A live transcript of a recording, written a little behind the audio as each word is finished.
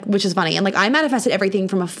which is funny. And like I manifested everything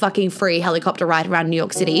from a fucking free helicopter ride around New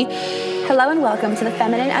York City. Hello and welcome to the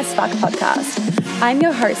Feminine as Fuck podcast. I'm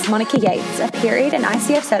your host, Monica Yates, a period and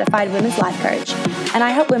ICF certified women's life coach, and I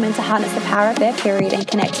help women to harness the power of their period and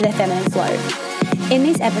connect to their feminine flow. In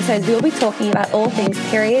these episodes, we will be talking about all things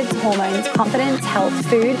periods, hormones, confidence, health,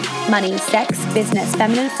 food, money, sex, business,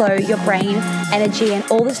 feminine flow, your brain, energy, and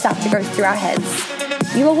all the stuff that goes through our heads.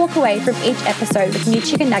 You will walk away from each episode with new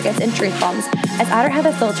chicken nuggets and truth bombs, as I don't have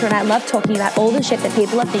a filter and I love talking about all the shit that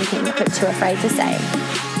people are thinking but too afraid to say.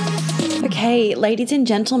 Okay, ladies and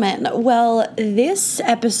gentlemen, well, this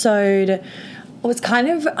episode was it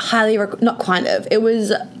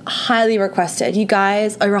was highly requested. You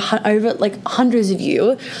guys, over like hundreds of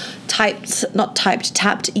you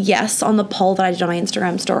tapped yes on the poll that I did on my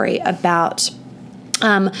Instagram story about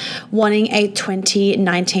wanting a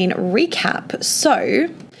 2019 recap. So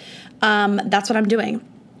that's what I'm doing.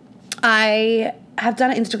 I have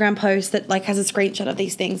done an Instagram post that like has a screenshot of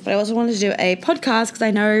these things, but I also wanted to do a podcast because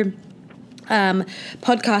I know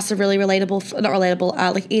podcasts are really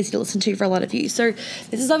like easy to listen to for a lot of you. So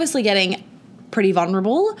this is obviously getting pretty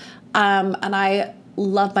vulnerable, and I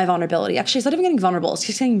love my vulnerability. Actually, it's not even getting vulnerable, it's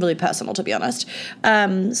just getting really personal, to be honest.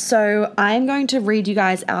 So I'm going to read you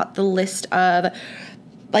guys out the list of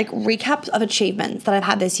like recaps of achievements that I've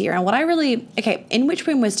had this year. And what in Witch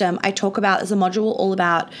Queen Wisdom, I talk about, there's a module all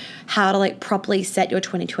about how to like properly set your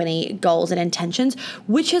 2020 goals and intentions,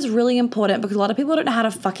 which is really important because a lot of people don't know how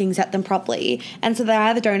to fucking set them properly. And so they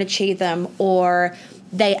either don't achieve them or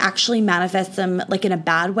they actually manifest them like in a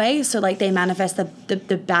bad way. So like they manifest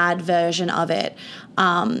the bad version of it,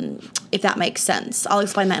 if that makes sense. I'll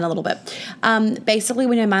explain that in a little bit. Basically,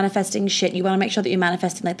 when you're manifesting shit, you want to make sure that you're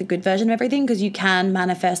manifesting like the good version of everything, because you can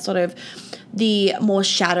manifest sort of the more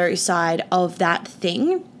shadow side of that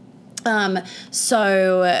thing.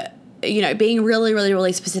 So, you know, being really, really,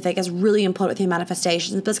 really specific is really important with your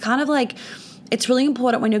manifestations. But it's kind of like, it's really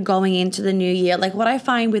important when you're going into the new year. Like what I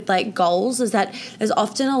find with like goals is that there's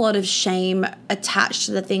often a lot of shame attached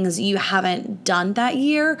to the things you haven't done that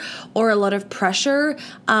year, or a lot of pressure,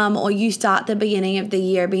 or you start the beginning of the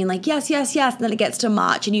year being like, yes, yes, yes. And then it gets to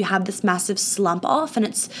March and you have this massive slump off, and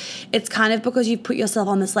it's kind of because you've put yourself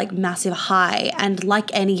on this like massive high, and like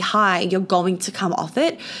any high, you're going to come off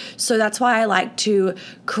it. So that's why I like to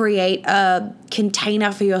create a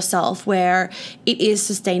container for yourself where it is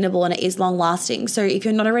sustainable and it is long lasting. So if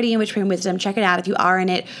you're not already in Witch Queen Wisdom, check it out. If you are in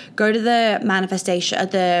it, go to the manifestation,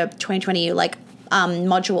 the 2020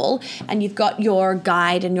 module, and you've got your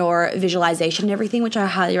guide and your visualization and everything, which I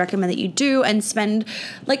highly recommend that you do, and spend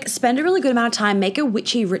a really good amount of time, make a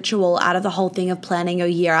witchy ritual out of the whole thing of planning your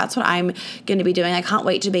year. That's what I'm going to be doing. I can't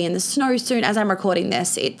wait to be in the snow soon. As I'm recording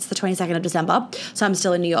this, it's the 22nd of December, so I'm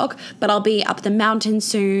still in New York, but I'll be up the mountain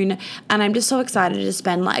soon, and I'm just so excited to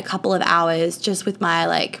spend like a couple of hours just with my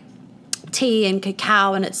like tea and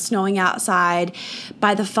cacao, and it's snowing outside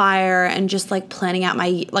by the fire, and just like planning out my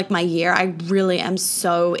year. I really am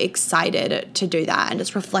so excited to do that and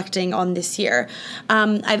just reflecting on this year.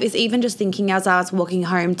 I was even just thinking as I was walking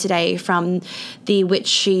home today from the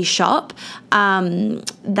witchy shop,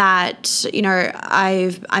 that, you know,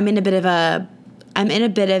 I'm in a bit of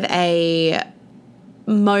a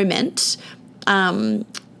moment,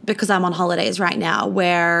 because I'm on holidays right now,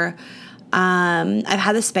 where I've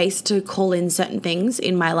had the space to call in certain things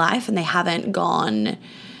in my life, and they haven't gone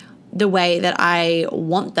the way that I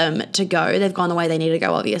want them to go. They've gone the way they need to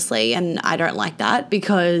go, obviously, and I don't like that,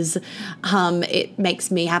 because it makes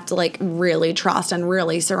me have to like really trust and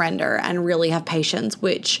really surrender and really have patience,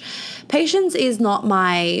 which patience is not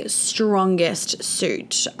my strongest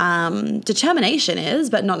suit. Determination is,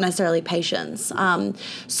 but not necessarily patience.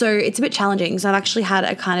 So it's a bit challenging. So I've actually had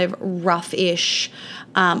a kind of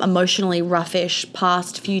emotionally roughish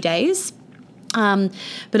past few days. But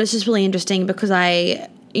it's just really interesting because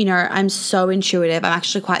I'm so intuitive. I'm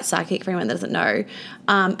actually quite psychic, for anyone that doesn't know.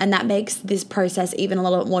 And that makes this process even a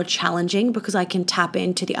little bit more challenging, because I can tap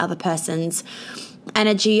into the other person's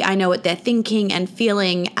energy. I know what they're thinking and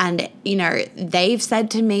feeling. And, you know, they've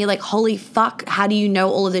said to me like, holy fuck, how do you know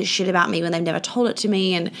all of this shit about me when they've never told it to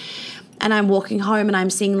me? And I'm walking home and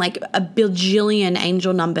I'm seeing like a bajillion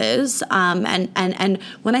angel numbers. And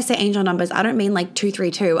when I say angel numbers, I don't mean like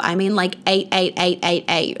 232. I mean like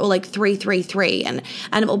 88888 or like 333. And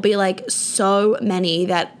it will be like so many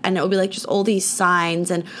and it will be like just all these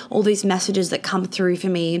signs and all these messages that come through for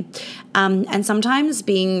me. And sometimes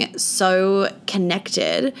being so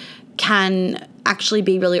connected can actually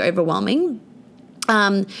be really overwhelming.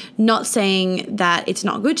 Not saying that it's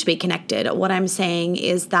not good to be connected. What I'm saying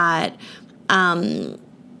is that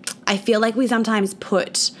I feel like we sometimes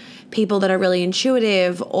put people that are really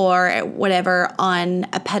intuitive or whatever on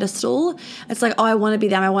a pedestal. It's like, oh, I want to be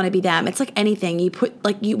them. I want to be them. It's like anything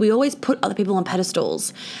we always put other people on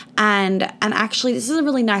pedestals. And actually this is a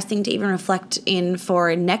really nice thing to even reflect in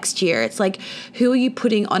for next year. It's like, who are you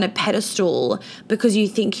putting on a pedestal because you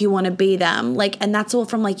think you want to be them? Like, and that's all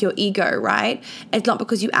from like your ego, right? It's not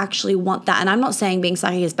because you actually want that. And I'm not saying being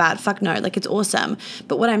psychic is bad. Fuck no. Like, it's awesome.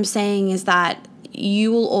 But what I'm saying is that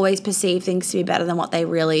you will always perceive things to be better than what they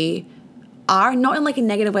really are, not in like a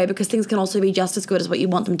negative way, because things can also be just as good as what you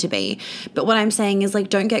want them to be. But what I'm saying is, like,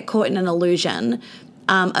 don't get caught in an illusion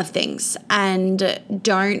of things, and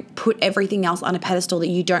don't put everything else on a pedestal that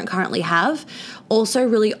you don't currently have. Also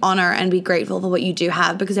really honor and be grateful for what you do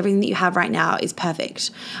have, because everything that you have right now is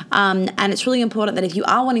perfect. And it's really important that if you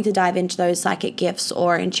are wanting to dive into those psychic gifts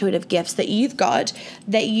or intuitive gifts that you've got,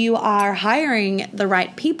 that you are hiring the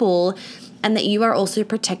right people, and that you are also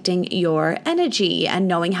protecting your energy and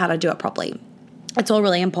knowing how to do it properly. It's all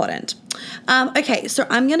really important. Okay, so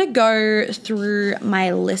I'm going to go through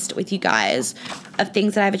my list with you guys of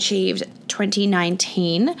things that I've achieved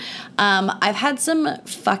 2019. I've had some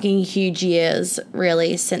fucking huge years,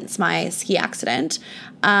 really, since my ski accident.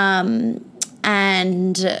 And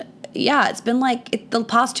yeah, it's been like, the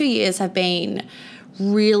past 2 years have been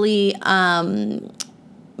really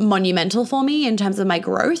monumental for me in terms of my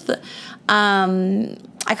growth.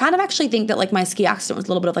 I kind of actually think that like my ski accident was a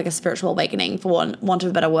little bit of like a spiritual awakening, for want of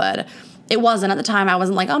a better word. It wasn't at the time. I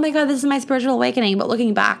wasn't like, oh my God, this is my spiritual awakening. But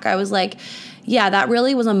looking back, I was like, yeah, that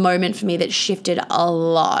really was a moment for me that shifted a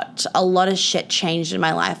lot. A lot of shit changed in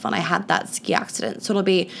my life when I had that ski accident. So it'll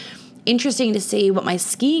be interesting to see what my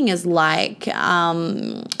skiing is like,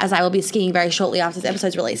 as I will be skiing very shortly after this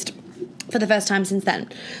episode's released, for the first time since then.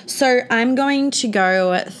 So I'm going to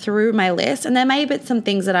go through my list, and there may be some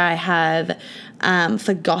things that I have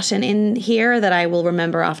forgotten in here that I will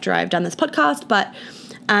remember after I've done this podcast, but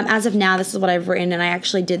as of now, this is what I've written, and I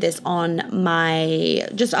actually did this on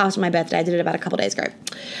just after my birthday. I did it about a couple days ago,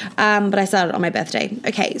 but I started on my birthday.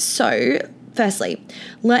 Okay, so firstly,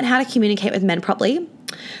 learn how to communicate with men properly.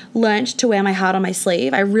 Learned to wear my heart on my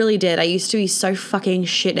sleeve. I really did. I used to be so fucking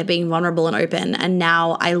shit at being vulnerable and open, and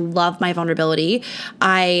now I love my vulnerability.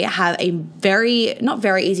 I have a not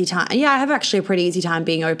very easy time. Yeah, I have actually a pretty easy time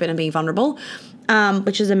being open and being vulnerable,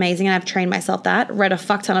 which is amazing, and I've trained myself that. Read a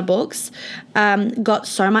fuck ton of books. Got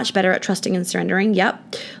so much better at trusting and surrendering.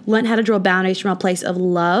 Yep. Learned how to draw boundaries from a place of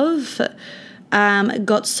love.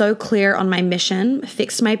 Got so clear on my mission.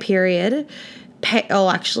 Fixed my period.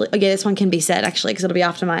 This one can be said actually, because it'll be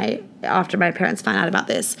after my parents find out about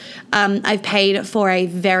this. I've paid for a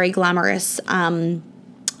very glamorous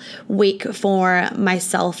week for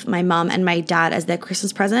myself, my mum, and my dad as their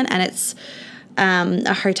Christmas present, and it's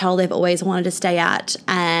a hotel they've always wanted to stay at,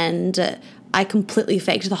 and I completely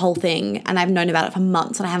faked the whole thing, and I've known about it for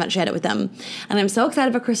months, and I haven't shared it with them. And I'm so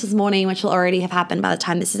excited for Christmas morning, which will already have happened by the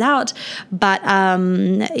time this is out. But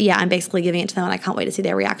yeah, I'm basically giving it to them, and I can't wait to see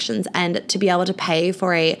their reactions, and to be able to pay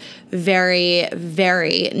for a very,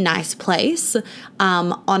 very nice place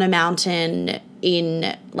on a mountain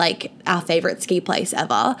in like our favorite ski place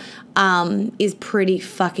ever is pretty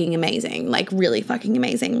fucking amazing, like really fucking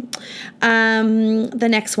amazing. The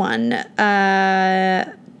next one,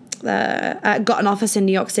 got an office in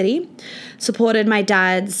New York City, supported my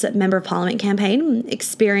dad's Member of Parliament campaign,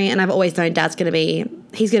 and I've always known he's going to be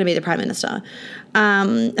the Prime Minister,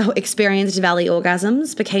 experienced valley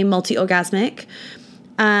orgasms, became multi-orgasmic,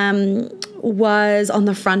 was on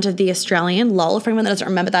the front of the Australian, lol, for anyone that doesn't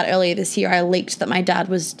remember that, earlier this year I leaked that my dad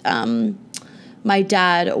was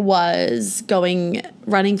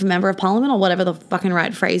running for Member of Parliament, or whatever the fucking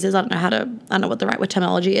right phrase is. I don't know what the right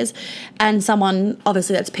terminology is. And someone,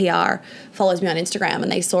 obviously that's PR, follows me on Instagram,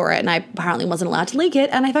 and they saw it, and I apparently wasn't allowed to leak it,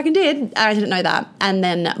 and I fucking did. I didn't know that. And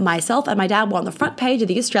then myself and my dad were on the front page of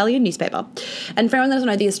the Australian newspaper. And for anyone that doesn't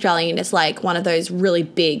know, the Australian is like one of those really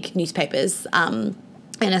big newspapers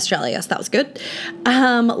in Australia, so that was good.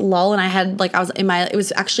 Lol, and I had it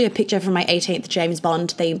was actually a picture from my 18th James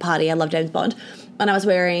Bond theme party. I love James Bond. And I was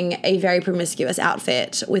wearing a very promiscuous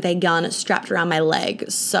outfit with a gun strapped around my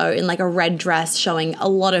leg. So in like a red dress showing a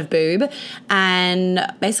lot of boob and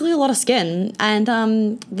basically a lot of skin. And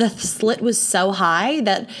the slit was so high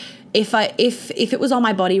that if it was on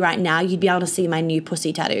my body right now, you'd be able to see my new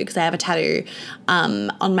pussy tattoo, because I have a tattoo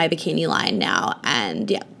on my bikini line now.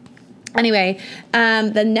 And yeah. Anyway,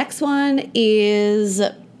 the next one is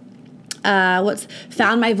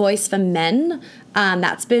Found My Voice for Men.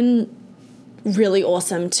 That's been really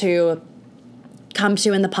awesome to come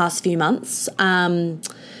to in the past few months.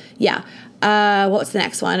 What's the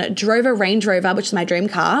next one? Drove a Range Rover, which is my dream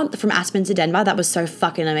car, from Aspen to Denver. That was so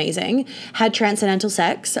fucking amazing. Had transcendental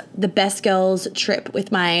sex. The best girls trip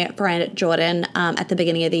with my friend Jordan at the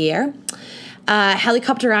beginning of the year.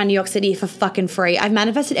 Helicopter around New York City for fucking free. I've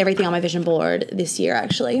manifested everything on my vision board this year,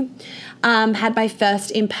 actually. Had my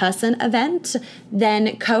first in-person event,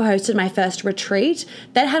 then co-hosted my first retreat,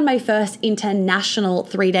 then had my first international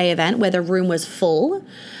 3-day event where the room was full.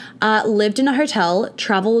 Lived in a hotel,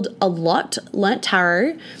 traveled a lot, learnt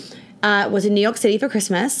tarot, was in New York City for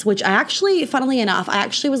Christmas, which I actually, funnily enough, I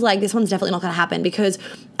actually was like, this one's definitely not going to happen because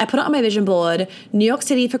I put it on my vision board, New York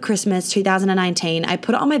City for Christmas 2019. I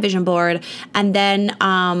put it on my vision board and then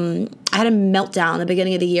I had a meltdown at the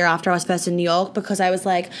beginning of the year after I was first in New York because I was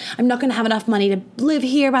like, I'm not going to have enough money to live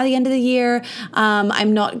here by the end of the year.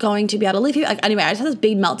 I'm not going to be able to live here. Like, anyway, I just had this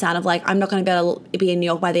big meltdown of like, I'm not going to be able to be in New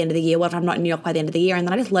York by the end of the year. What if I'm not in New York by the end of the year? And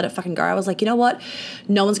then I just let it fucking go. I was like, you know what?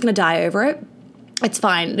 No one's going to die over it. It's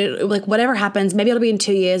fine. Like whatever happens, maybe it'll be in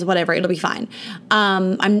 2 years, whatever, it'll be fine.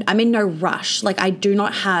 I'm in no rush. Like I'm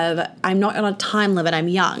not on a time limit. I'm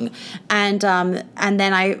young. And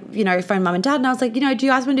then I, phoned mum and dad and I was like, do you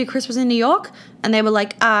guys want to do Christmas in New York? And they were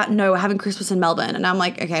like, no, we're having Christmas in Melbourne. And I'm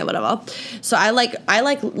like, okay, whatever. So I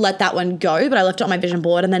let that one go, but I left it on my vision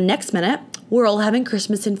board. And then next minute, we're all having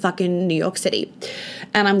Christmas in fucking New York City.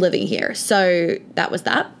 And I'm living here. So that was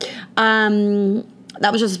that.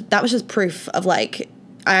 That was just proof of like,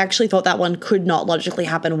 I actually thought that one could not logically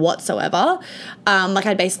happen whatsoever. Like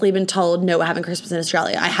I'd basically been told, no, we're having Christmas in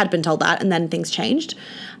Australia. I had been told that and then things changed.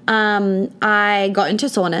 I got into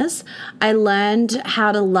saunas. I learned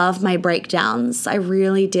how to love my breakdowns. I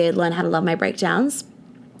really did learn how to love my breakdowns.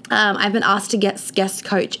 I've been asked to guest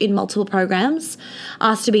coach in multiple programs,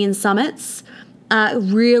 asked to be in summits,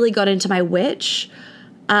 really got into my witch,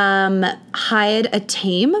 hired a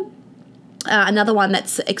team. Another one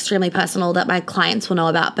that's extremely personal that my clients will know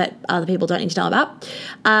about, but other people don't need to know about.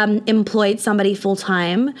 Employed somebody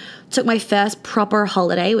full-time, took my first proper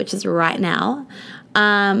holiday, which is right now.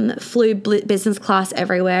 Flew business class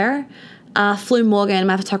everywhere. Flew Morgan,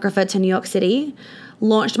 my photographer, to New York City.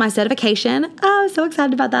 Launched my certification. Oh, I'm so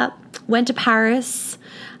excited about that. Went to Paris,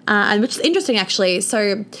 and which is interesting, actually.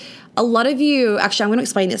 So a lot of you, actually, I'm going to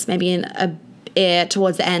explain this maybe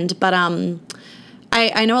towards the end, but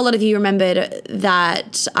I know a lot of you remembered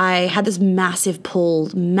that I had this massive pull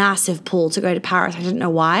to go to Paris. I didn't know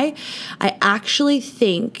why. I actually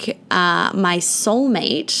think my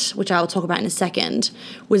soulmate, which I'll talk about in a second,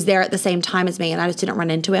 was there at the same time as me and I just didn't run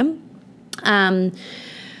into him.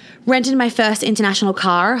 Rented my first international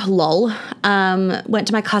car, lol. Went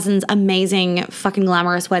to my cousin's amazing fucking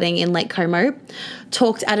glamorous wedding in Lake Como.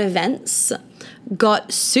 Talked at events.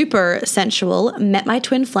 Got super sensual, met my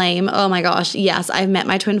twin flame. Oh my gosh, yes, I've met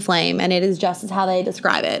my twin flame and it is just as how they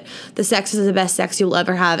describe it. The sex is the best sex you'll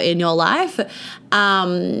ever have in your life.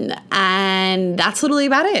 And that's literally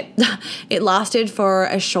about it. It lasted for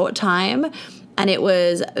a short time and it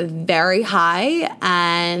was very high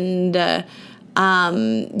and it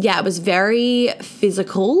was very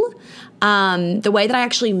physical. The way that I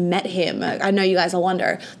actually met him, I know you guys will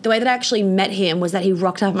wonder, the way that I actually met him was that he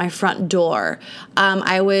rocked up at my front door.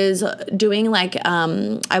 I was doing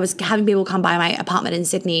I was having people come by my apartment in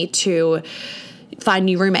Sydney to find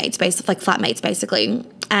new roommates, flatmates basically.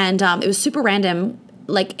 And it was super random.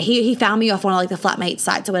 Like he found me off one of the flatmate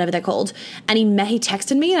sites or whatever they're called, and he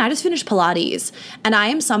texted me, and I just finished Pilates. And I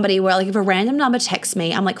am somebody where if a random number texts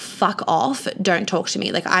me, I'm like, fuck off, don't talk to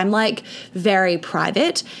me. I'm very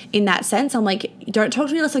private in that sense. I'm like, don't talk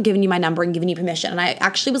to me unless I've given you my number and given you permission. And I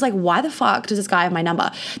actually was like, why the fuck does this guy have my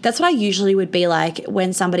number? That's what I usually would be like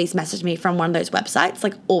when somebody's messaged me from one of those websites,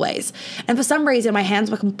 always. And for some reason, my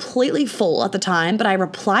hands were completely full at the time, but I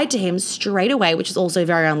replied to him straight away, which is also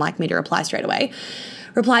very unlike me to reply straight away.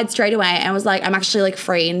 Replied straight away and was like, I'm actually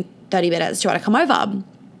free in 30 minutes. Do you want to come over?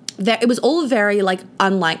 It was all very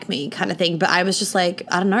unlike me kind of thing, but I was just I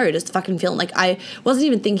don't know, just fucking feeling I wasn't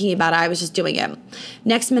even thinking about it. I was just doing it.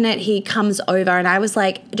 Next minute he comes over and I was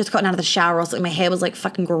just gotten out of the shower or something. My hair was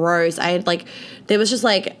fucking gross. I had there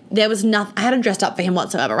was nothing. I hadn't dressed up for him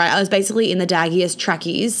whatsoever, right? I was basically in the daggiest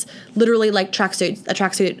trackies, literally a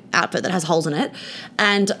tracksuit outfit that has holes in it,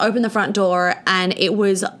 and opened the front door and it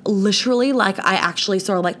was literally I actually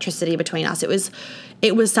saw electricity between us.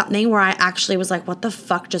 it was something where I actually was like, what the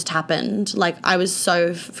fuck just happened? Like, I was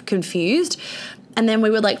so confused. And then we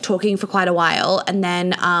were like talking for quite a while, and then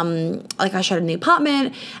like I showed him the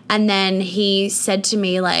apartment, and then he said to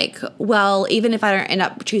me like, well, even if I don't end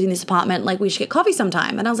up choosing this apartment, like we should get coffee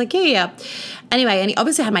sometime. And I was like, yeah. Anyway, and he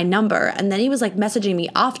obviously had my number, and then he was like messaging me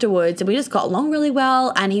afterwards, and we just got along really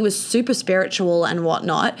well, and he was super spiritual and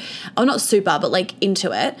whatnot. Oh, not super, but like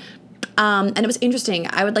into it. And it was interesting.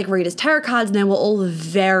 I would like read his tarot cards, and they were all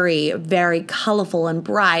very, very colorful and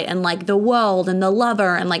bright, and like the world and the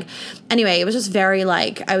lover, and like, anyway, it was just very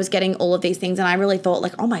like, I was getting all of these things, and I really thought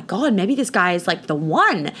like, oh my God, maybe this guy is like the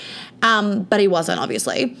one. But he wasn't,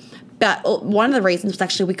 obviously. But one of the reasons was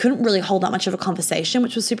actually we couldn't really hold that much of a conversation,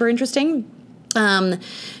 which was super interesting.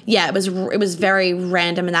 Yeah, it was very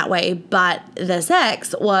random in that way, but the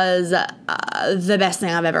sex was the best thing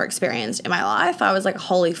I've ever experienced in my life. I was like,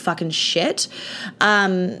 holy fucking shit.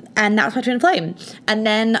 And that was my twin flame. And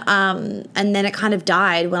then it kind of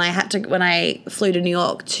died when I flew to New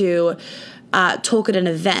York to talk at an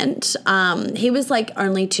event. He was like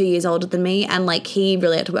only 2 years older than me, and like he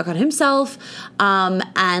really had to work on himself.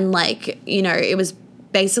 And like, you know, it was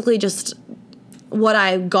basically just what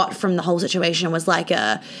I got from the whole situation was like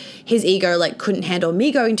his ego like couldn't handle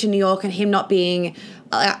me going to New York, and him not being,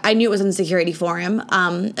 I knew it was insecurity for him,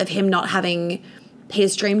 of him not having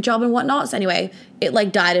his dream job and whatnot. So anyway, it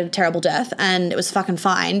like died a terrible death, and it was fucking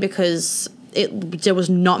fine because it was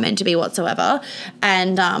not meant to be whatsoever.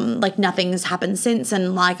 And like nothing's happened since,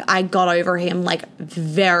 and like I got over him like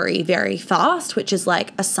very, very fast, which is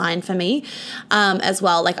like a sign for me as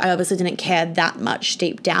well. Like I obviously didn't care that much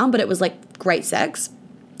deep down, but it was like great sex.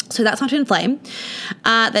 So that's my twin flame.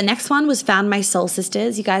 The next one was found my soul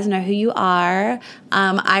sisters. You guys know who you are.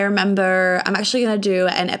 I remember I'm actually going to do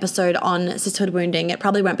an episode on sisterhood wounding. It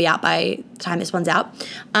probably won't be out by the time this one's out.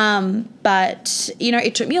 But, you know,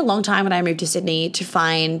 it took me a long time when I moved to Sydney to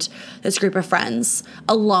find this group of friends.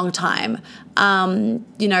 A long time.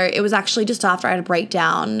 You know, it was actually just after I had a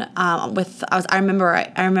breakdown I remember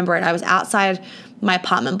it. I was outside my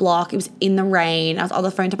apartment block. It was in the rain. I was on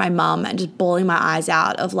the phone to my mum and just bawling my eyes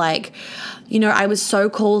out of like, you know, I was so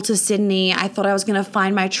called to Sydney. I thought I was going to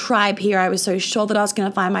find my tribe here. I was so sure that I was going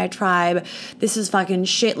to find my tribe. This is fucking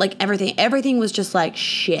shit. Like everything was just like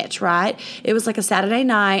shit, right? It was like a Saturday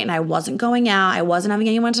night, and I wasn't going out. I wasn't having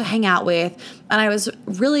anyone to hang out with. And I was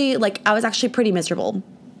really like, I was actually pretty miserable.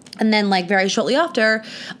 And then like very shortly after,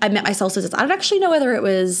 I met my soul sisters. I don't actually know whether it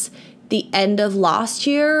was the end of last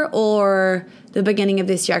year or the beginning of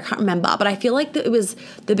this year. I can't remember, but I feel like it was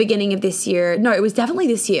the beginning of this year. No, it was definitely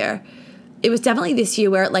this year. It was definitely this year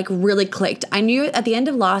where it like really clicked. I knew at the end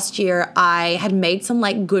of last year I had made some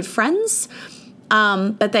like good friends,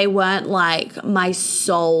 but they weren't like my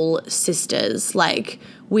soul sisters. Like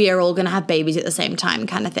we are all going to have babies at the same time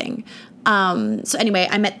kind of thing. So anyway,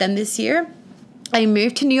 I met them this year. I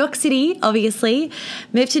moved to New York City, obviously.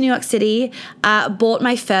 Bought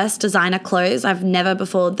my first designer clothes. I've never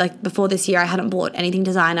before this year, I hadn't bought anything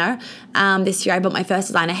designer. This year I bought my first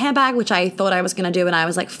designer handbag, which I thought I was going to do when I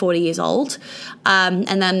was like 40 years old.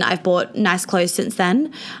 And then I've bought nice clothes since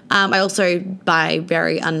then. I also buy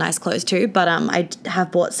very unnice clothes too, but I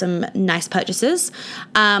have bought some nice purchases.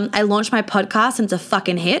 I launched my podcast, and it's a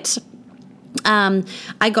fucking hit.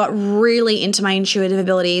 I got really into my intuitive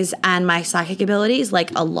abilities and my psychic abilities,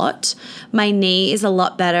 like a lot. My knee is a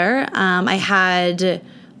lot better. I had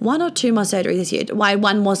 1 or 2 more surgeries this year. I had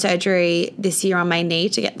 1 more surgery this year on my knee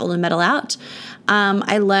to get all the metal out.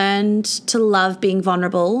 I learned to love being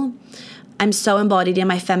vulnerable. I'm so embodied in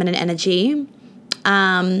my feminine energy.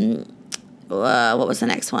 What was the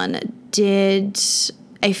next one? Did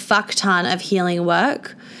a fuck ton of healing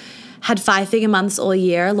work. Had 5-figure months all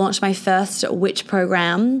year, launched my first witch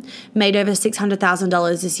program, made over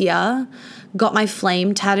 $600,000 this year, got my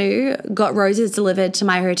flame tattoo, got roses delivered to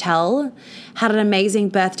my hotel, had an amazing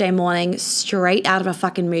birthday morning straight out of a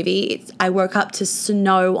fucking movie. I woke up to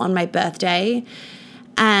snow on my birthday,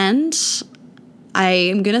 and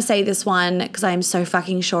I'm going to say this one because I'm so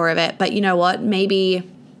fucking sure of it, but you know what? Maybe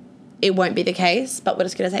it won't be the case, but we're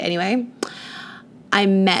just going to say anyway. I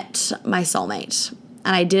met my soulmate.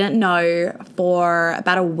 And I didn't know for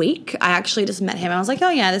about a week. I actually just met him, and I was like, oh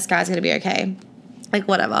yeah, this guy's gonna be okay. Like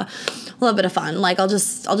whatever, a little bit of fun. Like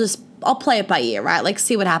I'll play it by ear, right? Like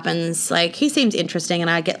see what happens. Like he seems interesting, and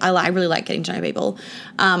I really like getting to know people.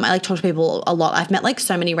 I like talk to people a lot. I've met like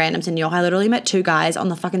so many randoms in New York. I literally met 2 guys on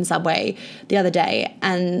the fucking subway the other day,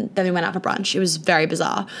 and then we went out for brunch. It was very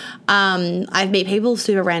bizarre. I've met people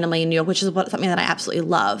super randomly in New York, which is something that I absolutely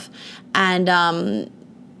love. And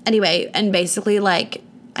anyway, and basically like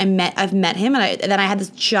I've met him, and then I had this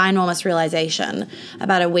ginormous realization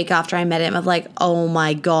about a week after I met him of like, oh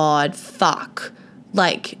my God, fuck.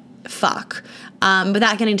 Like, fuck.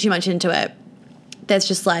 Without getting too much into it, there's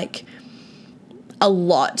just like a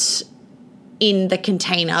lot in the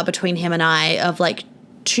container between him and I of like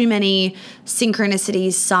too many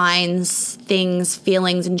synchronicities, signs, things,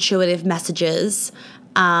 feelings, intuitive messages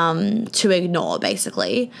to ignore,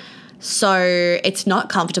 basically. So it's not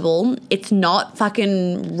comfortable. It's not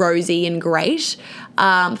fucking rosy and great. If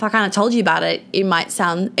I kind of told you about it, it might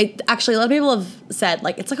sound... Actually, a lot of people have said,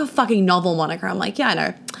 like, it's like a fucking novel, Monica. I'm like,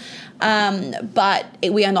 yeah, I know. But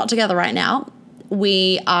we are not together right now.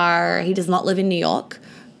 He does not live in New York.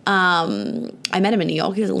 I met him in New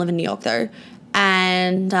York. He doesn't live in New York, though.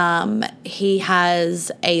 And he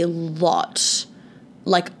has a lot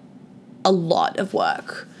of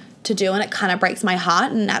work to do, and it kind of breaks my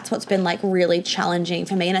heart, and that's what's been like really challenging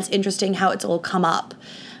for me. And it's interesting how it's all come up,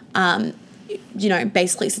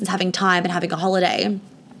 basically since having time and having a holiday.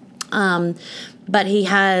 But he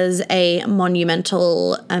has a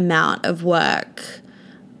monumental amount of work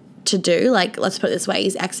to do. Like, let's put it this way,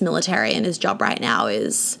 he's ex-military and his job right now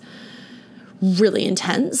is really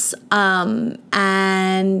intense. And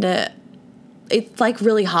it's like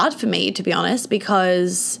really hard for me, to be honest,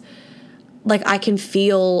 because like I can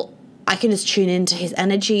just tune into his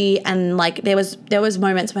energy, and like there was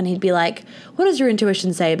moments when he'd be like, what does your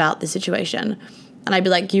intuition say about this situation? And I'd be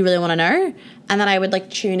like, you really want to know? And then I would like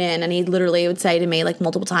tune in, and he literally would say to me like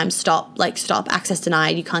multiple times, stop, access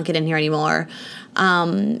denied, you can't get in here anymore.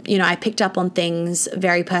 I picked up on things,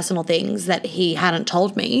 very personal things that he hadn't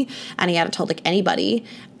told me, and he hadn't told like anybody.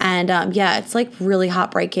 And it's like really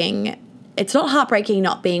heartbreaking. It's not heartbreaking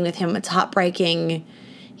not being with him, it's heartbreaking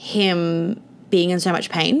him being in so much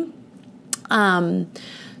pain. So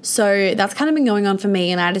that's kind of been going on for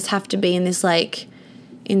me, and I just have to be in this like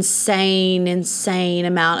insane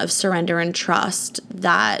amount of surrender and trust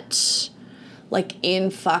that over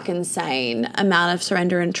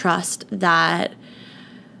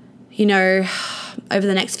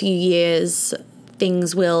the next few years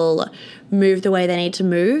things will move the way they need to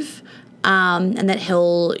move. And that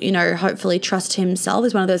he'll, hopefully trust himself.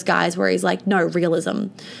 He's one of those guys where he's like, no, realism.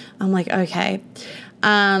 I'm like, okay.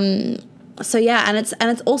 So yeah, and it's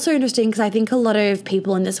also interesting because I think a lot of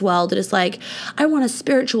people in this world are just like, I want a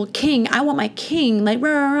spiritual king. I want my king. Like, rah,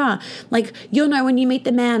 rah, rah. Like, you'll know when you meet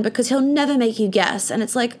the man because he'll never make you guess. And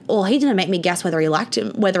it's like, well, he didn't make me guess whether he liked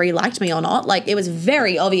me or not. Like, it was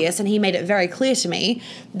very obvious, and he made it very clear to me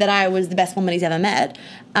that I was the best woman he's ever met.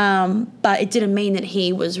 But it didn't mean that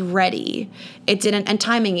he was ready. And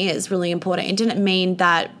timing is really important. It didn't mean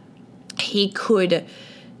that he could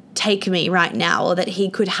take me right now, or that he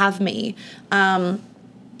could have me,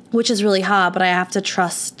 which is really hard, but I have to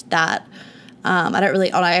trust that. I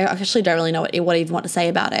actually don't really know what I even want to say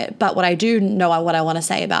about it, but what I do know, what I want to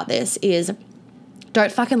say about this is,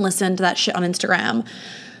 don't fucking listen to that shit on Instagram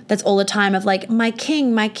that's all the time of like, my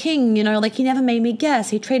king, like he never made me guess,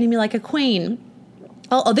 he treated me like a queen.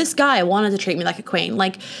 Oh, this guy wanted to treat me like a queen.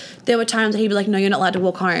 Like, there were times that he'd be like, no, you're not allowed to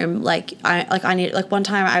walk home. One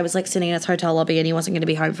time I was like sitting in his hotel lobby, and he wasn't going to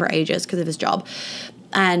be home for ages because of his job.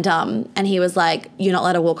 And he was like, you're not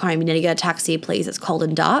allowed to walk home. You need to get a taxi, please. It's cold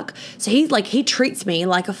and dark. So he treats me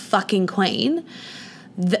like a fucking queen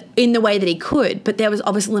in the way that he could. But there was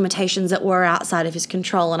obviously limitations that were outside of his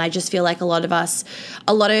control. And I just feel like a lot of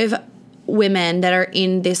women that are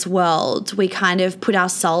in this world, we kind of put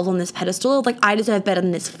ourselves on this pedestal of like, I deserve better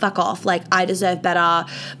than this, fuck off, like I deserve better,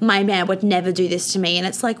 my man would never do this to me. And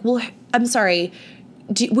it's like, well, I'm sorry,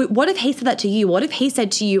 what if he said that to you? What if he said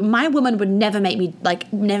to you, my woman would never make me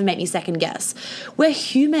second guess? We're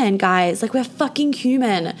human, guys. Like, we're fucking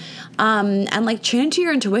human. And like, tune into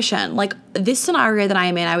your intuition. Like, this scenario that I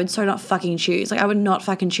am in, I would so not fucking choose. Like, I would not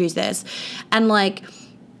fucking choose this. And like,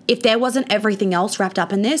 if there wasn't everything else wrapped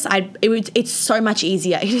up in this, it's so much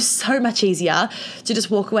easier. It is so much easier to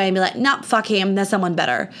just walk away and be like, nah, fuck him, there's someone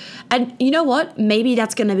better. And you know what? Maybe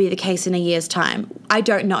that's going to be the case in a year's time. I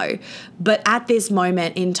don't know. But at this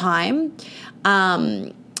moment in time,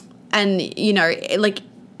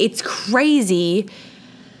 it's crazy.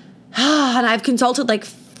 And I've consulted like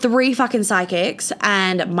 3 fucking psychics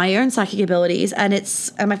and my own psychic abilities, and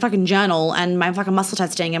my fucking journal and my fucking muscle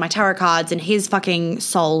testing and my tarot cards and his fucking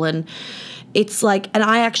soul, and it's like, and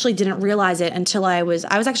I actually didn't realize it until I was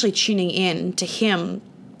actually tuning in to him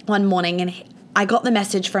one morning, and I got the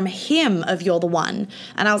message from him of you're the one,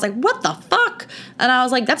 and I was like, what the fuck? And I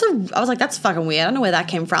was like, that's fucking weird. I don't know where that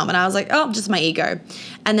came from. And I was like, oh, just my ego.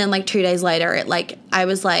 And then like 2 days later, I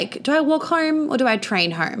was like, do I walk home or do I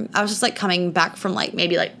train home? I was just like coming back from like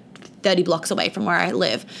maybe like 30 blocks away from where I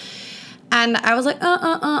live. And I was like,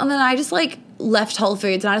 and then I just like left Whole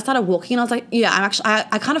Foods and I just started walking, and I was like, yeah,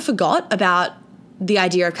 I kind of forgot about the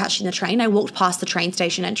idea of catching the train. I walked past the train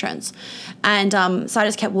station entrance, and so I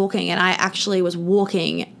just kept walking, and I actually was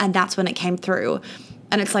walking, and that's when it came through.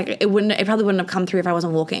 And it's like, it probably wouldn't have come through if I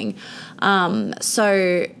wasn't walking.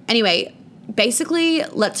 So anyway, basically,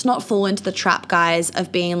 let's not fall into the trap, guys,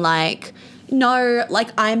 of being like, no, like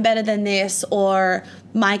I'm better than this, or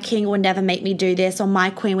my king would never make me do this, or my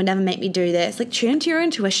queen would never make me do this. Like, tune into your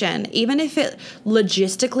intuition. Even if it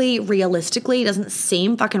logistically, realistically doesn't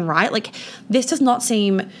seem fucking right. Like, this does not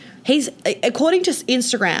seem, according to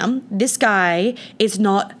Instagram, this guy is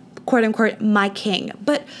not quote unquote my king.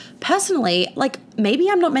 But personally, like, maybe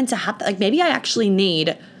I'm not meant to have that. Like, maybe I actually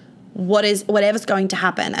need whatever's going to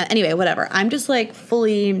happen. Anyway, whatever. I'm just like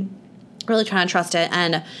fully really trying to trust it.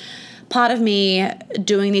 And part of me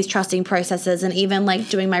doing these trusting processes and even like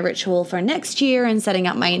doing my ritual for next year and setting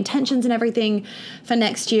up my intentions and everything for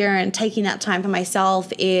next year and taking that time for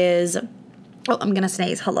myself is, I'm going to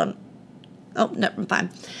sneeze. Hold on. Oh, no, I'm fine.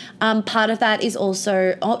 Part of that is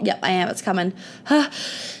also, yep, I am. It's coming.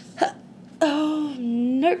 Oh,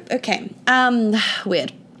 nope. Okay.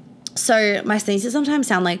 Weird. So my sneezes sometimes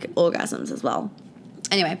sound like orgasms as well.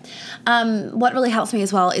 Anyway, what really helps me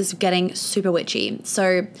as well is getting super witchy.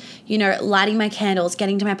 So, lighting my candles,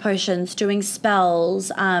 getting to my potions, doing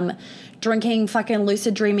spells, drinking fucking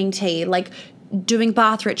lucid dreaming tea, like doing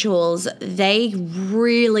bath rituals. They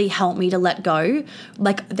really help me to let go.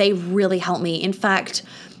 Like, they really help me. In fact,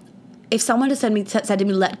 if someone just said to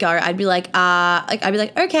me, let go, I'd be like,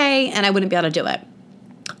 okay, and I wouldn't be able to do it.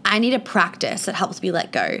 I need a practice that helps me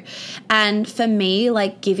let go. And for me,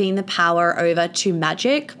 like, giving the power over to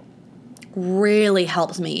magic really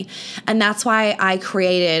helps me. And that's why I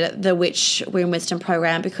created the Witch Womb Wisdom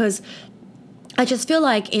program, because I just feel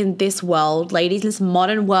like in this world, ladies, in this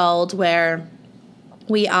modern world where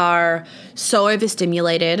we are so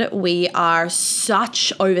overstimulated, we are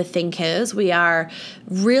such overthinkers, we are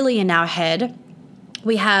really in our head,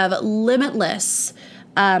 we have limitless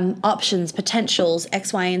options, potentials,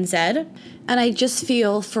 X, Y, and Z. And I just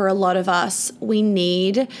feel for a lot of us, we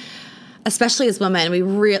need, especially as women,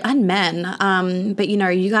 and men, but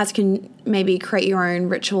you guys can maybe create your own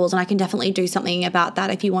rituals, and I can definitely do something about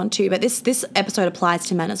that if you want to. But this episode applies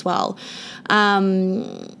to men as well,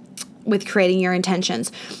 with creating your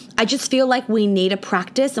intentions. I just feel like we need a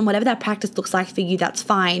practice, and whatever that practice looks like for you, that's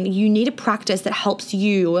fine. You need a practice that helps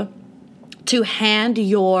you to hand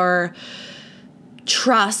your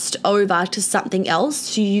trust over to something else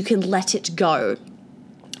so you can let it go.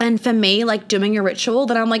 And for me, like, doing a ritual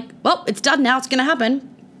that I'm like, well, it's done now, it's gonna happen,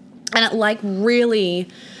 and it like really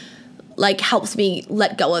like helps me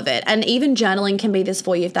let go of it. And even journaling can be this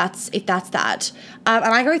for you if that's that. And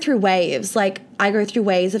I go through waves. Like, I go through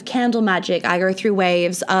waves of candle magic, I go through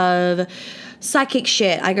waves of psychic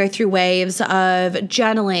shit, I go through waves of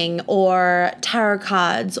journaling or tarot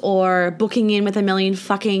cards or booking in with a million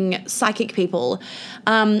fucking psychic people.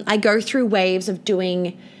 I go through waves of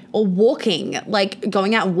doing or walking, like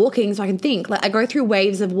going out and walking so I can think. Like, I go through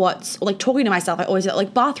waves of talking to myself. I always do,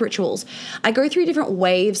 like, bath rituals. I go through different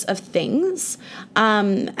waves of things.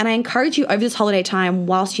 And I encourage you over this holiday time,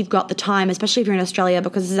 whilst you've got the time, especially if you're in Australia,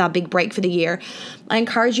 because this is our big break for the year, I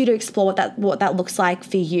encourage you to explore what that looks like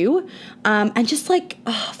for you. And just like,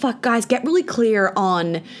 guys, get really clear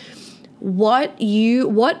on what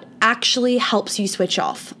actually helps you switch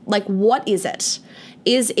off. Like, what is it?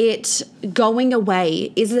 Is it going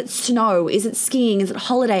away? Is it snow? Is it skiing? Is it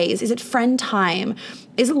holidays? Is it friend time?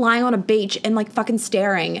 Is it lying on a beach and like fucking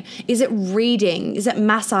staring? Is it reading? Is it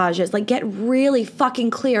massages? Like, get really fucking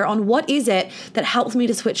clear on what is it that helps me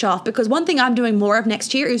to switch off. Because one thing I'm doing more of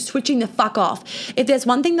next year is switching the fuck off. If there's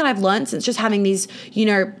one thing that I've learned since just having these,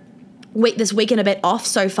 this week and a bit off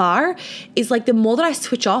so far, is like, the more that I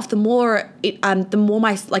switch off, the more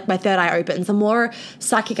my third eye opens, the more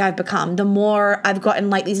psychic I've become, the more I've gotten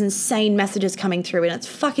like these insane messages coming through, and it's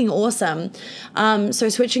fucking awesome. So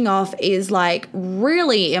switching off is like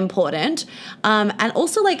really important. And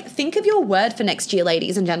also, like, think of your word for next year,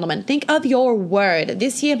 ladies and gentlemen. Think of your word.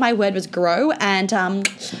 This year my word was grow, and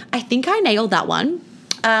I think I nailed that one.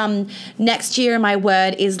 Next year, my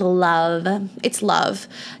word is love. It's love.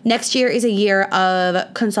 Next year is a year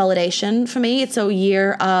of consolidation for me. It's a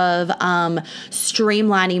year of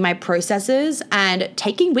streamlining my processes and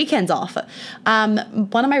taking weekends off. I'm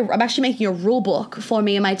actually making a rule book for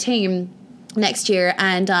me and my team next year,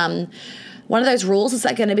 and one of those rules is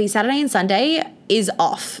that going to be Saturday and Sunday is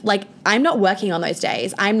off. Like, I'm not working on those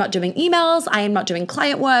days. I'm not doing emails. I am not doing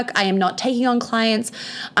client work. I am not taking on clients.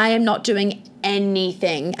 I am not doing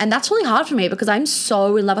anything. And that's really hard for me because I'm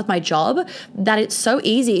so in love with my job that it's so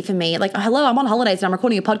easy for me. Like, hello, I'm on holidays and I'm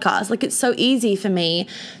recording a podcast. Like, it's so easy for me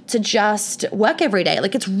to just work every day.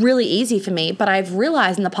 Like, it's really easy for me. But I've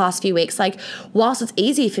realized in the past few weeks, like, whilst it's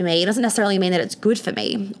easy for me, it doesn't necessarily mean that it's good for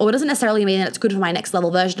me, or it doesn't necessarily mean that it's good for my next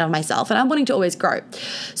level version of myself. And I'm wanting to always grow.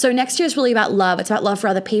 So next year is really about love. It's about love for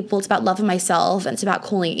other people. It's about love for myself. And it's about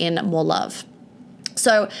calling in more love.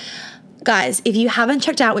 So guys, if you haven't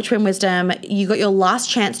checked out Witch Women Wisdom, you got your last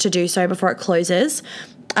chance to do so before it closes.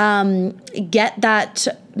 Get that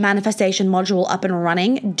manifestation module up and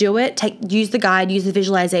running. Do it. Use the guide, use the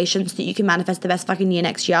visualization so that you can manifest the best fucking year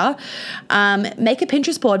next year. Make a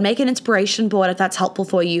Pinterest board, make an inspiration board if that's helpful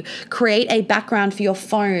for you. Create a background for your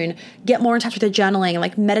phone. Get more in touch with your journaling,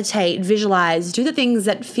 like meditate, visualize, do the things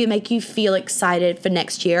that make you feel excited for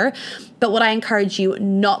next year. But what I encourage you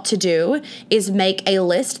not to do is make a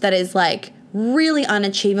list that is like really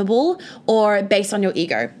unachievable or based on your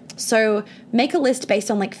ego. So make a list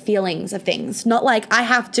based on like feelings of things, not like I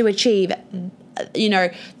have to achieve,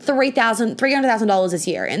 $300,000 this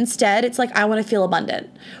year. Instead, it's like I want to feel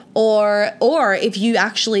abundant. Or if you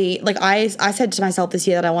actually, like I said to myself this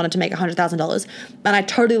year that I wanted to make $100,000 and I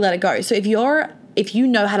totally let it go. So if you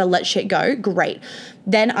know how to let shit go, great.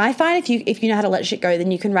 Then I find if you know how to let shit go,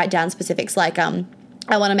 then you can write down specifics like I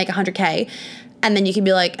want to make 100K. And then you can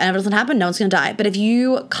be like, and if it doesn't happen, no one's going to die. But if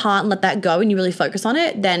you can't let that go and you really focus on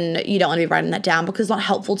it, then you don't want to be writing that down because it's not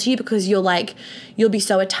helpful to you, because you'll be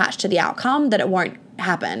so attached to the outcome that it won't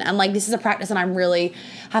happen. And like, this is a practice that I'm really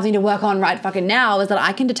having to work on right fucking now, is that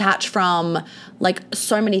I can detach from like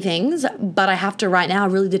so many things, but I have to right now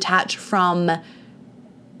really detach from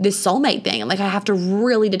this soulmate thing. Like, I have to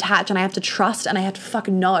really detach and I have to trust and I have to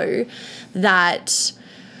fucking know that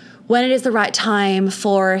when it is the right time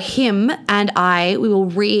for him and we will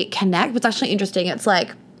reconnect. It's actually interesting. It's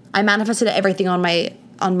like I manifested everything on my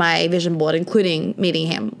vision board, including meeting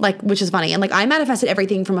him, like, which is funny. And like, I manifested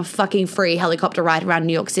everything from a fucking free helicopter ride around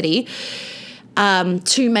New York City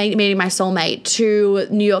to meeting my soulmate, to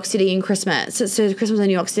New York City in Christmas, so Christmas in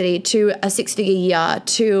New York City, to a 6-figure year,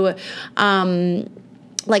 to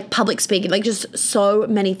like public speaking, like just so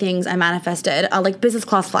many things I manifested, like business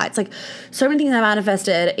class flights, like so many things I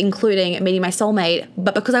manifested, including meeting my soulmate.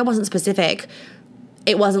 But because I wasn't specific,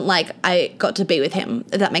 it wasn't like I got to be with him,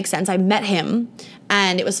 if that makes sense. I met him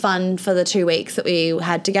and it was fun for the 2 weeks that we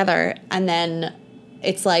had together. And then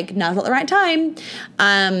it's like, now's not the right time.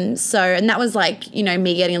 And that was like,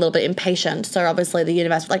 me getting a little bit impatient. So obviously the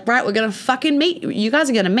universe was like, right, we're going to fucking meet. You guys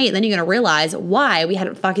are going to meet. And then you're going to realize why we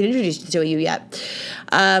hadn't fucking introduced you to you yet.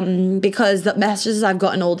 Because the messages I've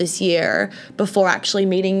gotten all this year before actually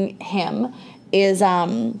meeting him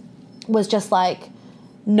was just like,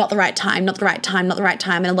 not the right time. And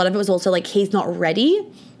a lot of it was also like, he's not ready.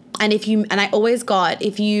 And if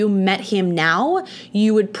you met him now,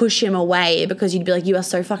 you would push him away because you'd be like, you are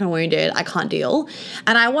so fucking wounded, I can't deal.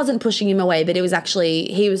 And I wasn't pushing him away, but it was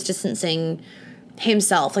actually, he was distancing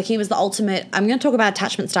himself. Like, he was the ultimate, I'm going to talk about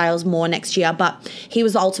attachment styles more next year, but he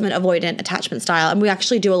was the ultimate avoidant attachment style. And we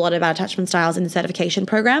actually do a lot of our attachment styles in the certification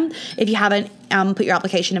program. If you haven't put your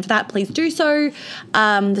application in for that, please do so.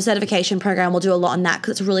 The certification program will do a lot on that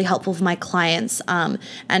because it's really helpful for my clients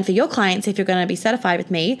and for your clients, if you're going to be certified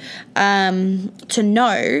with me, to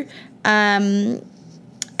know.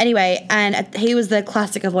 Anyway, and he was the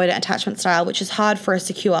classic avoidant attachment style, which is hard for a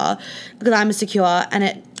secure, because I'm a secure,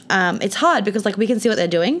 and it's hard because like we can see what they're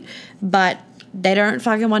doing, but they don't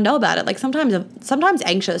fucking want to know about it. Like sometimes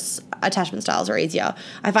anxious attachment styles are easier.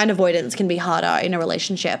 I find avoidance can be harder in a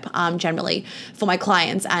relationship, generally for my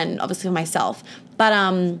clients and obviously for myself. But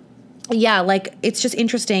yeah, like it's just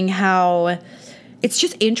interesting how it's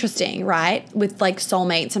just interesting, right? With like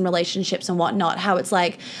soulmates and relationships and whatnot, how it's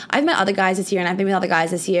like, I've met other guys this year and I've been with other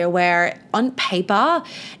guys this year where on paper,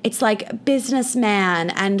 it's like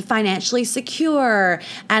businessman and financially secure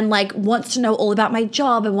and like wants to know all about my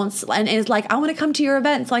job and is like, I want to come to your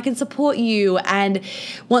event so I can support you, and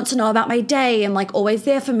wants to know about my day and like always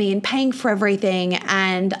there for me and paying for everything.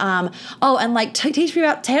 And, and like teach me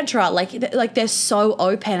about Tantra. Like they're so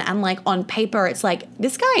open and like on paper, it's like,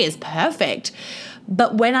 this guy is perfect.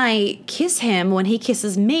 But when I kiss him, when he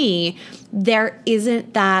kisses me, there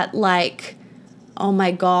isn't that like, oh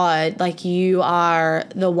my God, like you are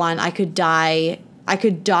the one. I could die like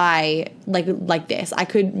this. I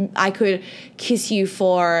could kiss you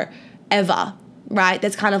forever, right?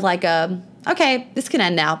 That's kind of like okay, this can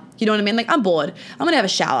end now. You know what I mean? Like, I'm bored. I'm going to have a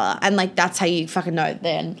shower. And like, that's how you fucking know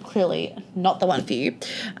then clearly not the one for you.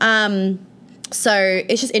 So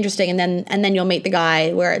it's just interesting. And then you'll meet the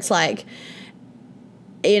guy where it's like,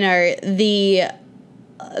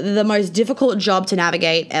 the most difficult job to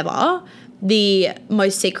navigate ever, the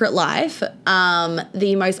most secret life,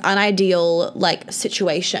 the most unideal like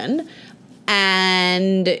situation,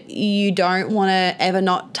 and you don't want to ever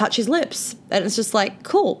not touch his lips. And it's just like,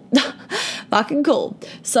 cool. Fucking cool.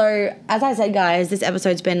 So as I said, guys, this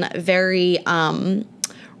episode's been very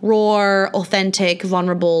raw, authentic,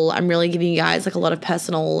 vulnerable. I'm really giving you guys like a lot of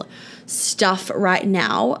personal stuff right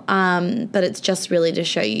now, but it's just really to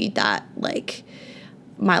show you that like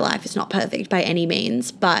my life is not perfect by any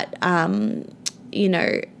means, but you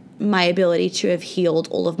know, my ability to have healed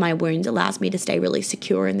all of my wounds allows me to stay really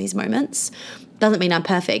secure in these moments. Doesn't mean I'm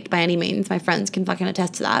perfect by any means. My friends can fucking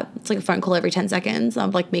attest to that. It's like a phone call every 10 seconds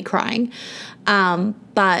of like me crying,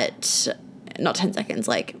 but not 10 seconds,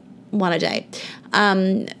 like one a day.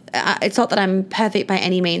 It's not that I'm perfect by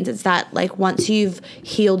any means. It's that like once you've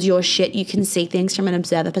healed your shit, you can see things from an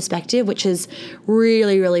observer perspective, which is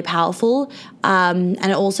really, really powerful. And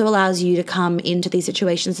it also allows you to come into these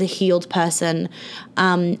situations a healed person,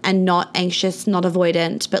 and not anxious, not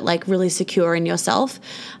avoidant, but like really secure in yourself.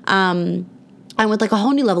 And with like a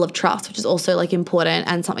whole new level of trust, which is also like important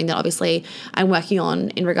and something that obviously I'm working on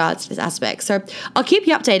in regards to this aspect. So I'll keep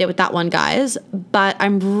you updated with that one, guys, but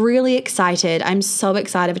I'm really excited. I'm so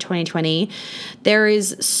excited for 2020. There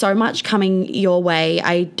is so much coming your way.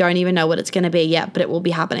 I don't even know what it's going to be yet, but it will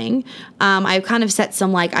be happening. I've kind of set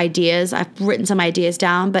some like ideas. I've written some ideas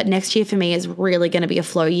down, but next year for me is really going to be a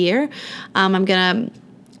flow year. I'm going to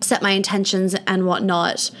set my intentions and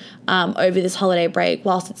whatnot over this holiday break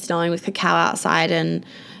whilst it's snowing with cacao outside and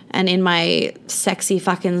in my sexy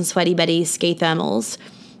fucking sweaty Betty ski thermals.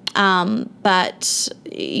 But,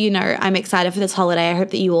 you know, I'm excited for this holiday. I hope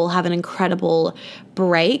that you all have an incredible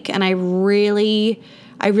break. And I really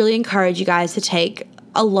encourage you guys to take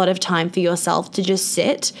a lot of time for yourself to just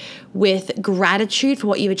sit with gratitude for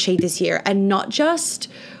what you've achieved this year, and not just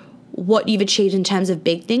what you've achieved in terms of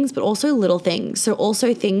big things, but also little things. So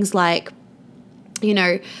also things like,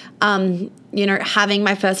 having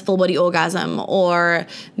my first full body orgasm, or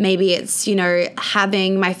maybe it's,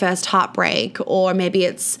 having my first heartbreak, or maybe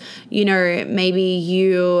it's, maybe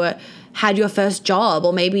you had your first job,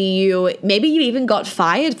 or maybe you even got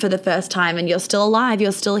fired for the first time and you're still alive,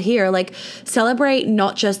 you're still here. Like, celebrate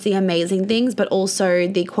not just the amazing things, but also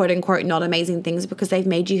the quote unquote not amazing things, because they've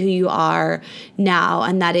made you who you are now.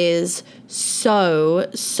 And that is so,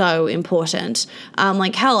 so important.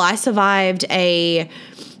 Like hell, I survived a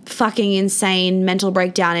fucking insane mental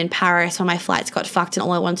breakdown in Paris when my flights got fucked and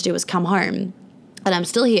all I wanted to do was come home. And I'm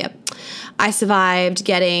still here. I survived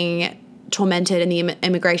getting tormented in the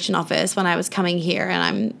immigration office when I was coming here, and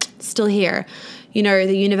I'm still here.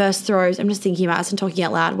 The universe throws, I'm just thinking about this and talking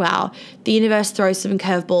out loud, wow, the universe throws some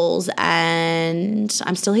curveballs and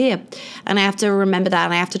I'm still here. And I have to remember that,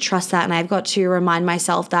 and I have to trust that, and I've got to remind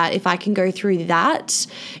myself that if I can go through that,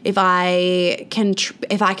 if I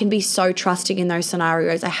can be so trusting in those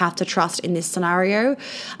scenarios, I have to trust in this scenario.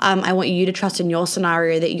 I want you to trust in your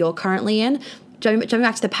scenario that you're currently in. Jumping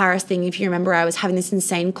back to the Paris thing, if you remember, I was having this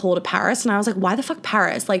insane call to Paris, and I was like, why the fuck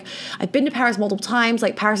Paris? Like, I've been to Paris multiple times,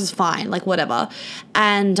 like, Paris is fine, like, whatever.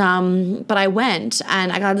 And, but I went,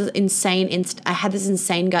 and I got this I had this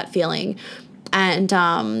insane gut feeling, and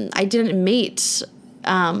I didn't meet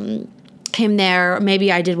him there.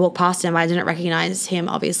 Maybe I did walk past him, but I didn't recognize him,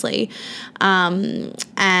 obviously. And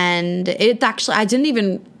it actually, I didn't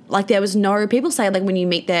even, like, there was no, people say, like, when you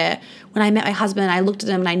meet there, when I met my husband, I looked at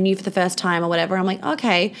him and I knew for the first time or whatever. I'm like,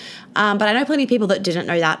 okay. But I know plenty of people that didn't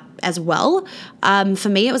know that as well. For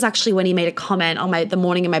me, it was actually when he made a comment on the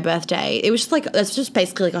morning of my birthday. It was just like, it's just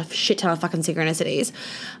basically like a shit ton of fucking synchronicities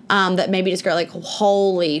that made me just go like,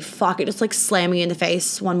 holy fuck. It just like slammed me in the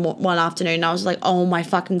face one afternoon. And I was like, oh my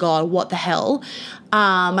fucking God, what the hell?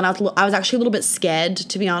 And I was actually a little bit scared,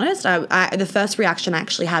 to be honest. The first reaction I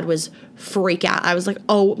actually had was freak out. I was like,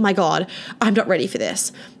 oh my God, I'm not ready for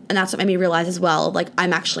this. And that's what made me realize as well, like,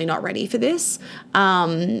 I'm actually not ready for this,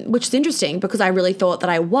 which is interesting because I really thought that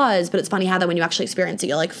I was, but it's funny how that when you actually experience it,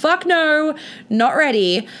 you're like, fuck no, not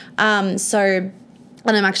ready. And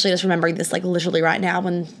I'm actually just remembering this like literally right now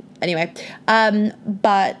anyway,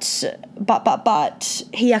 but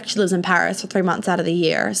he actually lives in Paris for 3 months out of the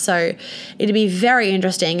year. So it'd be very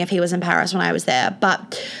interesting if he was in Paris when I was there.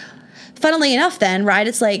 But funnily enough then, right,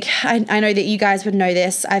 it's like, I know that you guys would know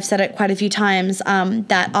this, I've said it quite a few times,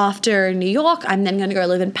 that after New York, I'm then going to go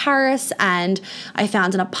live in Paris, and I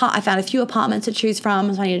found a few apartments to choose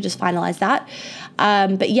from, so I need to just finalize that.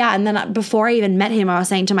 But yeah, and then before I even met him, I was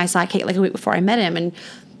saying to my psychic, like a week before I met him, and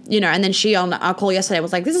and then she on our call yesterday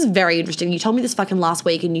was like, this is very interesting. You told me this fucking last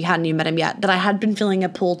week and you hadn't even met him yet, that I had been feeling a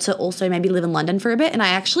pull to also maybe live in London for a bit. And I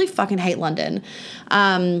actually fucking hate London.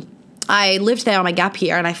 I lived there on my gap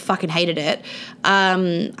year and I fucking hated it.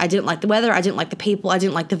 I didn't like the weather. I didn't like the people. I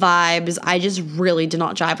didn't like the vibes. I just really did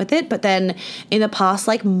not jive with it. But then in the past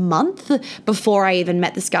like month before I even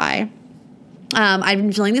met this guy, I've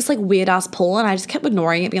been feeling this like weird ass pull and I just kept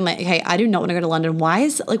ignoring it, being like, okay, I do not want to go to London. Why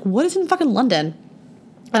is like, what is in fucking London?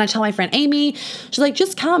 And I tell my friend Amy, she's like,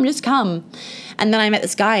 just come. And then I met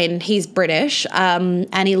this guy and he's British,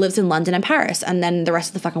 and he lives in London and Paris and then the rest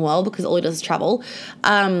of the fucking world because all he does is travel.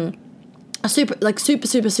 Super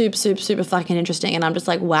fucking interesting. And I'm just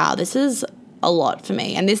like, wow, this is a lot for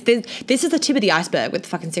me. And this is the tip of the iceberg with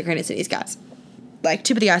fucking synchronicities, guys. Like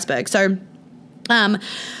tip of the iceberg. So,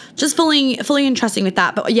 just fully interesting with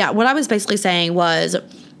that. But yeah, what I was basically saying was,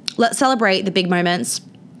 let's celebrate the big moments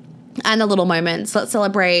and the little moments. Let's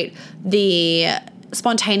celebrate the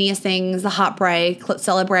spontaneous things, the heartbreak. Let's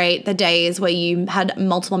celebrate the days where you had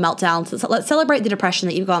multiple meltdowns. Let's celebrate the depression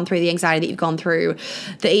that you've gone through, the anxiety that you've gone through,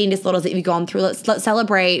 the eating disorders that you've gone through. Let's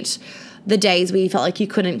celebrate the days where you felt like you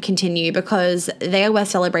couldn't continue, because they are worth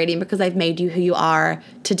celebrating because they've made you who you are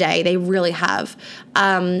today. They really have.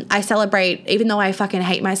 I celebrate, even though I fucking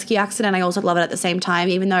hate my ski accident, I also love it at the same time,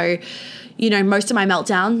 even though, most of my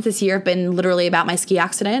meltdowns this year have been literally about my ski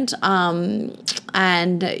accident.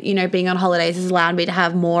 And, being on holidays has allowed me to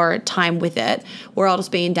have more time with it, where I'll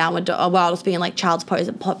just be in downward, I'll just be in like child's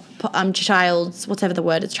pose,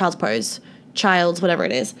 whatever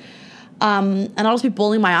it is. And I'll just be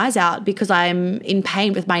bawling my eyes out because I'm in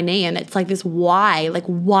pain with my knee. And it's like this, why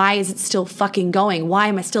is it still fucking going? Why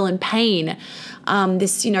am I still in pain? I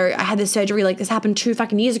had this surgery, like this happened 2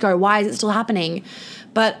 fucking years ago. Why is it still happening?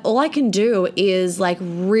 But all I can do is like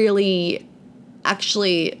really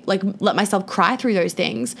actually like let myself cry through those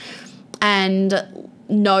things and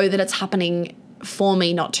know that it's happening for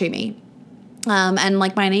me, not to me. And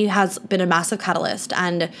like my knee has been a massive catalyst,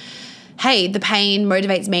 and hey, the pain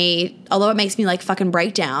motivates me. Although it makes me like fucking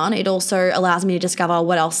break down, it also allows me to discover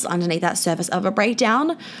what else underneath that surface of a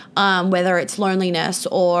breakdown, whether it's loneliness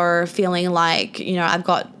or feeling like, I've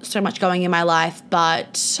got so much going in my life,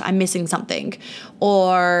 but I'm missing something,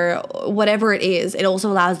 or whatever it is. It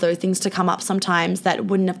also allows those things to come up sometimes that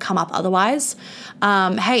wouldn't have come up otherwise.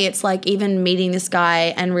 Hey, it's like even meeting this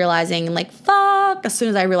guy and realizing like, fuck, as soon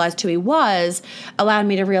as I realized who he was, allowed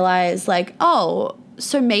me to realize like, oh,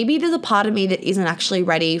 so maybe there's a part of me that isn't actually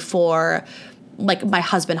ready for like my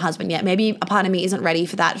husband yet. Maybe a part of me isn't ready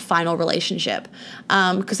for that final relationship.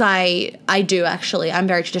 Because I do actually, I'm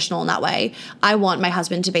very traditional in that way. I want my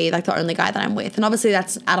husband to be like the only guy that I'm with. And obviously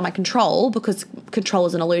that's out of my control because control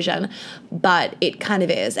is an illusion, but it kind of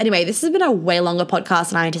is. Anyway, this has been a way longer podcast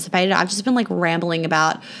than I anticipated. I've just been like rambling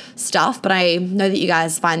about stuff, but I know that you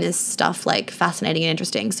guys find this stuff like fascinating and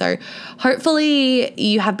interesting. So hopefully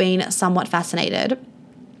you have been somewhat fascinated.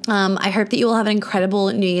 I hope that you will have an incredible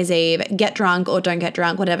New Year's Eve. Get drunk or don't get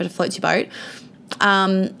drunk, whatever floats your boat.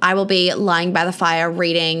 I will be lying by the fire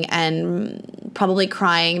reading and probably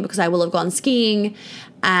crying because I will have gone skiing,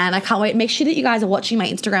 and I can't wait. Make sure that you guys are watching my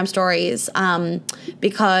Instagram stories,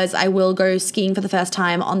 because I will go skiing for the first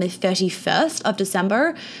time on the 31st of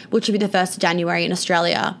December, which will be the 1st of January in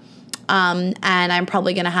Australia. And I'm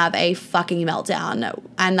probably going to have a fucking meltdown,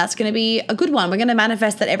 and that's going to be a good one. We're going to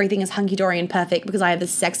manifest that everything is hunky-dory and perfect because I have the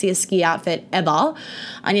sexiest ski outfit ever.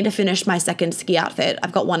 I need to finish my second ski outfit.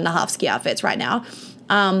 I've got 1.5 ski outfits right now.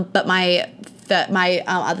 But my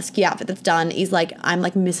other ski outfit that's done is like, I'm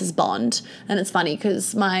like Mrs. Bond. And it's funny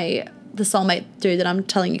because the soulmate dude that I'm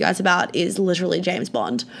telling you guys about is literally James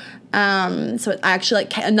Bond. So I actually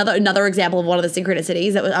like another example of one of the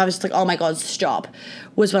synchronicities that I was just like, oh my God, stop,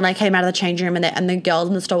 was when I came out of the changing room and the girls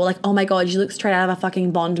in the store were like, oh my God, you look straight out of a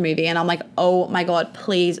fucking Bond movie. And I'm like, oh my God,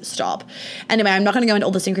 please stop. Anyway, I'm not going to go into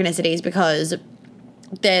all the synchronicities because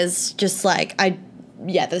there's just like,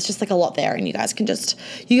 there's just like a lot there, and you guys can just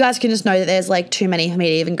know that there's like too many for me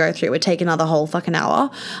to even go through. It would take another whole fucking hour.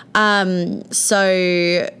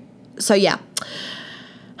 So yeah.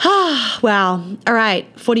 Wow. All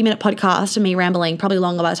right. 40-minute podcast of me rambling, probably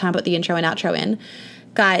longer by the time I put the intro and outro in.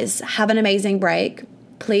 Guys, have an amazing break.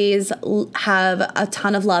 Please have a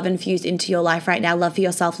ton of love infused into your life right now. Love for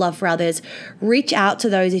yourself, love for others. Reach out to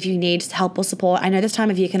those if you need help or support. I know this time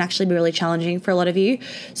of year can actually be really challenging for a lot of you.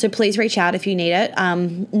 So please reach out if you need it.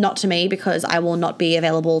 Not to me, because I will not be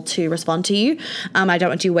available to respond to you. I don't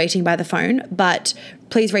want you waiting by the phone, but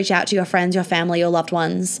please reach out to your friends, your family, your loved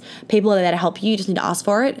ones. People are there to help you. You just need to ask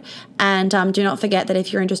for it. And do not forget that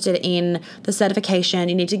if you're interested in the certification,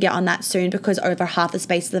 you need to get on that soon because over half the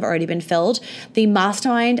spaces have already been filled. The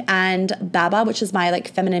Mastermind and Baba, which is my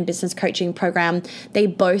like feminine business coaching program, they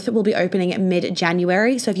both will be opening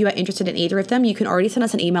mid-January. So if you are interested in either of them, you can already send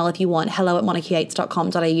us an email if you want,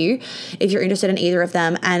 hello@monicayates.com.au if you're interested in either of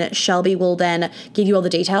them. And Shelby will then give you all the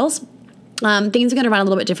details. Things are going to run a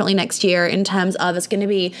little bit differently next year in terms of it's going to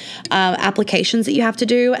be applications that you have to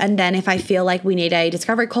do. And then if I feel like we need a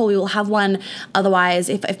discovery call, we will have one. Otherwise,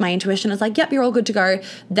 if my intuition is like, yep, you're all good to go,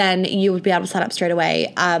 then you would be able to sign up straight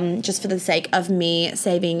away, just for the sake of me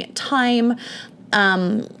saving time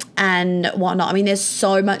and whatnot. I mean, there's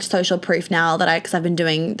so much social proof now that because I've been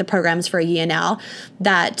doing the programs for a year now,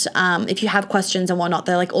 that if you have questions and whatnot,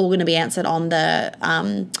 they're like all going to be answered on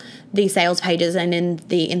the sales pages and in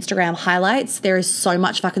the Instagram highlights. There is so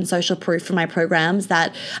much fucking social proof for my programs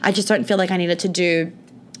that I just don't feel like I needed to do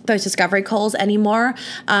those discovery calls anymore.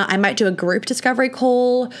 I might do a group discovery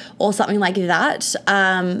call or something like that,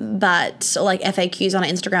 but like FAQs on an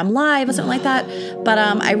Instagram live or something like that. But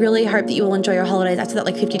I really hope that you will enjoy your holidays. I said that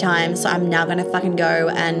like 50 times, so I'm now going to fucking go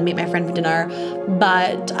and meet my friend for dinner.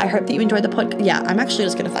 But I hope that you enjoyed the podcast. Yeah, I'm actually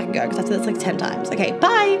just going to fucking go because I said this like 10 times. Okay,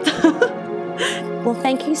 bye. Well,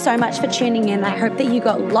 thank you so much for tuning in. I hope that you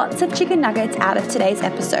got lots of chicken nuggets out of today's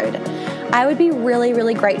episode. I would be really,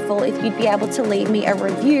 really grateful if you'd be able to leave me a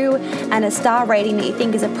review and a star rating that you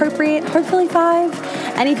think is appropriate, hopefully 5.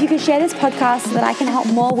 And if you could share this podcast so that I can help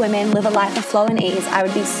more women live a life of flow and ease, I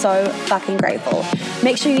would be so fucking grateful.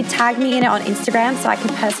 Make sure you tag me in it on Instagram so I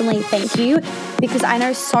can personally thank you, because I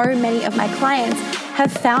know so many of my clients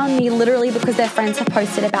have found me literally because their friends have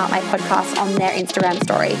posted about my podcast on their Instagram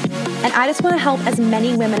story. And I just want to help as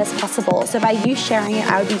many women as possible. So by you sharing it,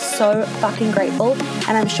 I would be so fucking grateful,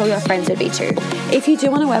 and I'm sure your friends would be too. If you do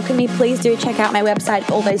want to welcome me, please do check out my website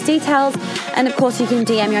for all those details. And of course, you can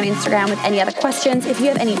DM me on Instagram with any other questions. If you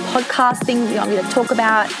have any podcast things you want me to talk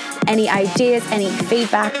about, any ideas, any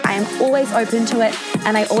feedback, I am always open to it,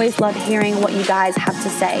 and I always love hearing what you guys have to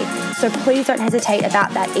say. So please don't hesitate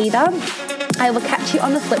about that either. I will catch you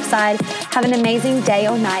on the flip side. Have an amazing day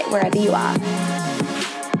or night wherever you are.